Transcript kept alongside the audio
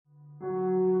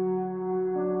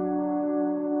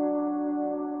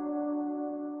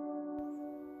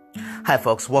Hi,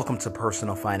 folks. Welcome to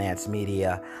Personal Finance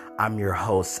Media. I'm your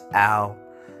host, Al,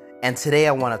 and today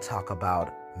I want to talk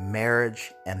about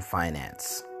marriage and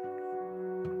finance.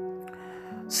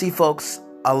 See, folks,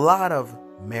 a lot of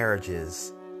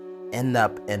marriages end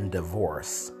up in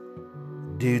divorce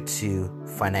due to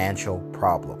financial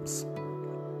problems.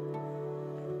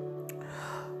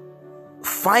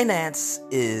 Finance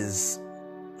is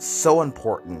so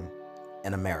important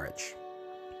in a marriage.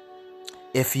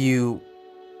 If you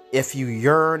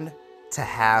yearn to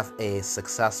have a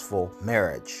successful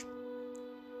marriage,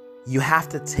 you have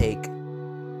to take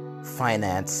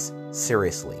finance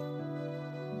seriously.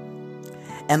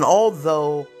 And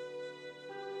although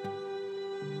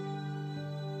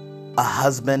a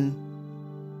husband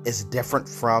is different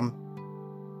from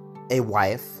a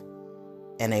wife,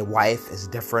 and a wife is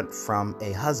different from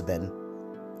a husband,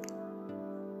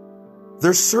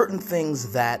 there's certain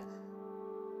things that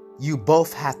you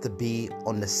both have to be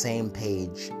on the same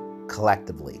page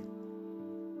collectively.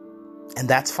 And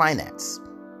that's finance.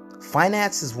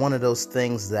 Finance is one of those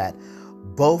things that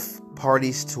both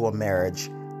parties to a marriage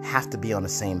have to be on the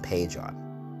same page on.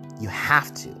 You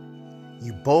have to.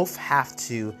 You both have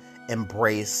to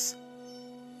embrace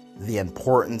the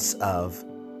importance of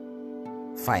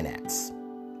finance.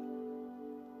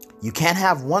 You can't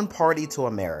have one party to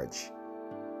a marriage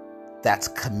that's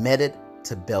committed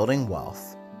to building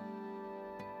wealth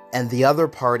and the other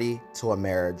party to a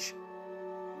marriage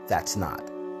that's not.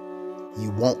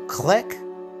 You won't click,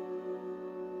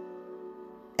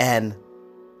 and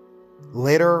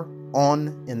later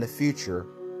on in the future,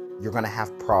 you're going to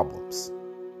have problems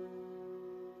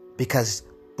because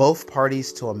both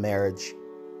parties to a marriage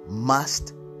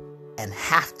must and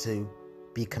have to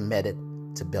be committed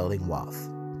to building wealth.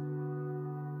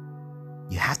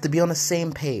 You have to be on the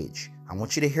same page. I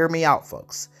want you to hear me out,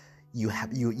 folks.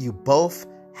 You both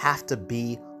have to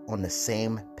be on the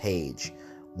same page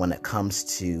when it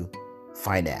comes to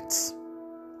finance.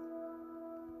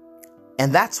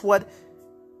 And that's what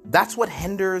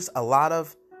hinders a lot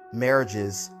of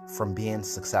marriages from being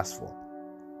successful.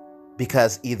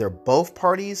 Because either both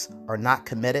parties are not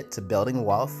committed to building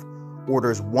wealth, or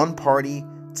there's one party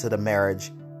to the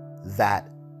marriage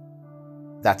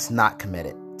that's not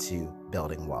committed to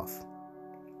building wealth.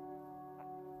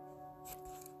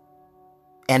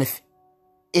 And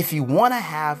if you want to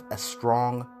have a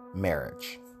strong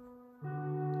marriage,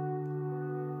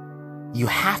 you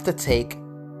have to take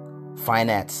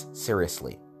finance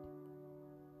seriously.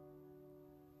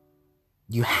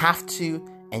 You have to,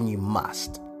 and you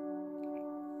must.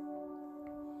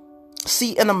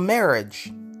 See, in a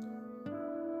marriage,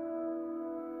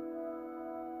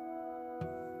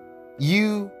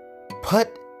 you put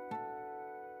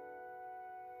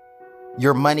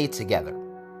your money together.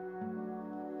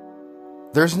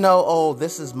 There's no,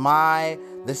 this is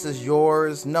this is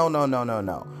yours. No.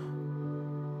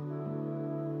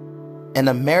 In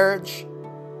a marriage,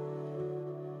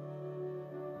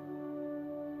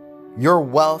 your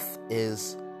wealth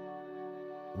is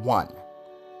one.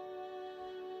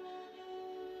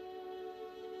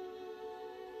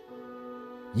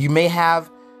 You may have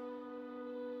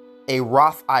a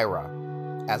Roth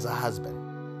IRA as a husband,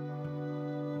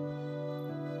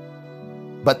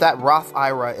 but that Roth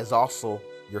IRA is also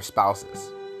your spouse's.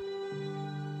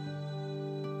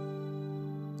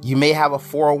 You may have a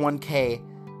 401k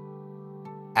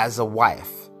as a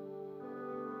wife,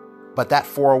 but that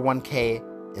 401k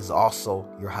is also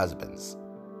your husband's.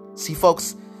 See,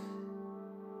 folks,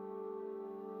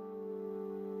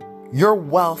 your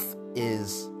wealth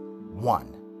is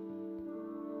one.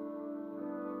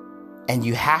 And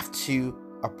you have to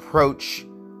approach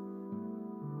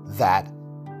that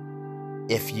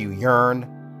if you yearn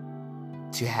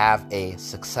to have a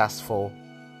successful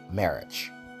marriage.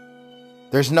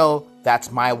 There's no, that's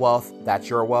my wealth, that's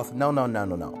your wealth. No.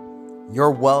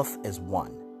 Your wealth is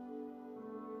one.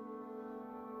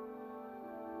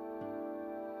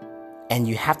 And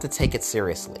you have to take it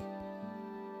seriously.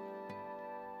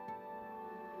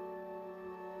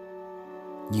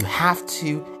 You have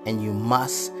to, and you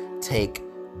must take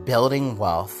building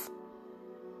wealth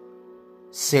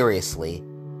seriously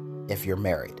if you're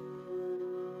married.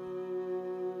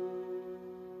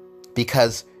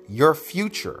 Because your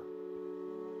future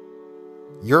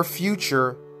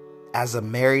as a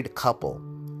married couple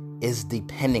is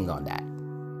depending on that.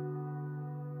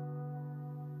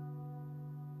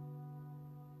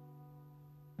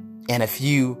 And if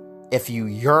you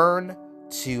yearn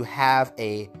to have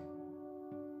a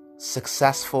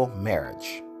successful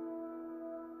marriage,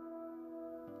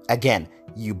 again,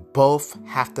 you both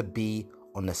have to be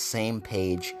on the same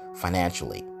page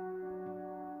financially.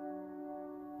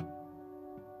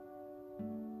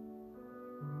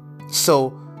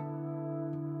 So,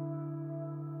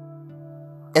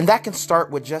 and that can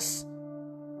start with just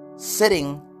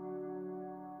sitting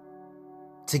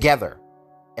together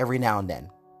every now and then.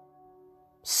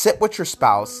 Sit with your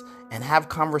spouse and have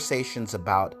conversations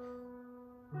about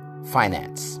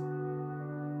finance.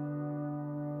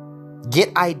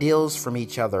 Get ideals from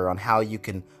each other on how you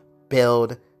can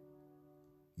build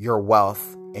your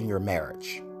wealth in your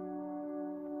marriage.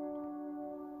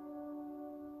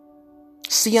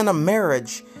 See, in a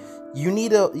marriage, you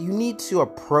need to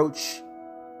approach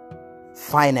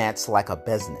finance like a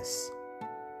business.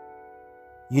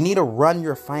 You need to run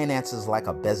your finances like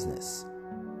a business.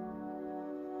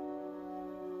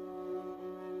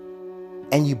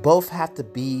 And you both have to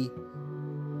be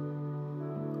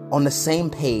on the same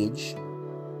page.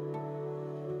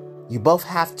 You both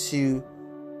have to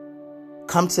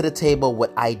come to the table with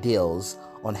ideals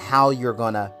on how you're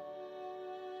going to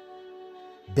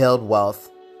build wealth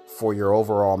for your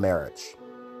overall marriage.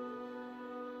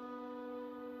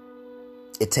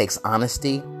 It takes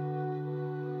honesty.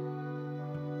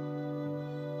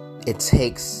 It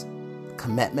takes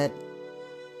commitment.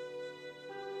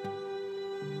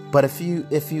 But if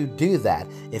you do that,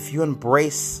 if you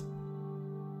embrace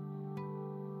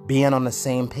being on the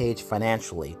same page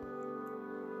financially,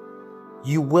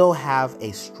 you will have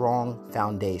a strong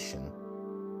foundation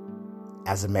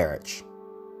as a marriage.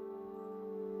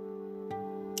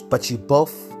 But you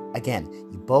both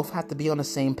have to be on the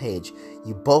same page.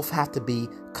 You both have to be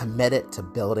committed to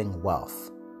building wealth.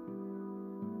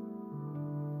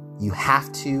 You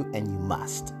have to and you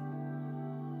must.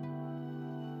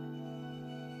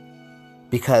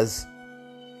 Because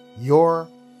your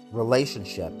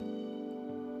relationship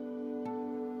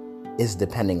is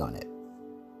depending on it.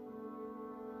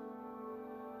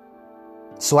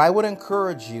 So I would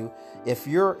encourage you, if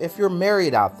you're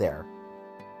married out there,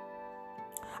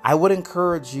 I would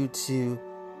encourage you to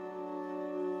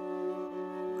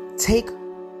take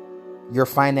your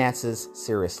finances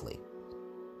seriously.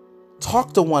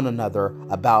 Talk to one another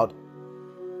about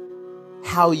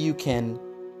how you can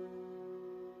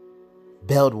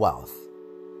build wealth.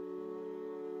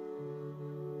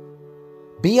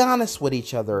 Be honest with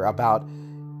each other about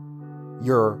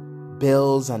your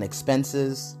bills and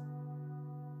expenses.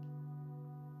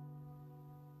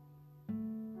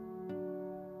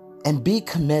 And be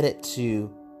committed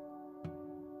to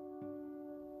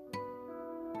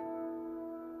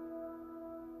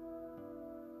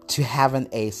having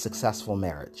a successful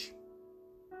marriage.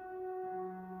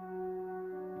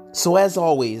 So as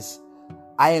always,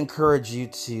 I encourage you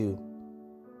to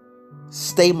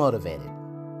stay motivated.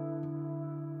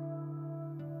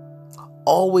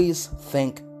 Always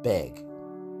think big.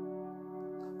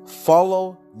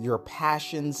 Follow your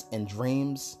passions and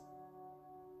dreams.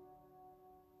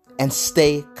 And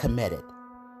stay committed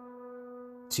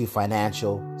to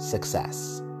financial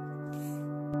success.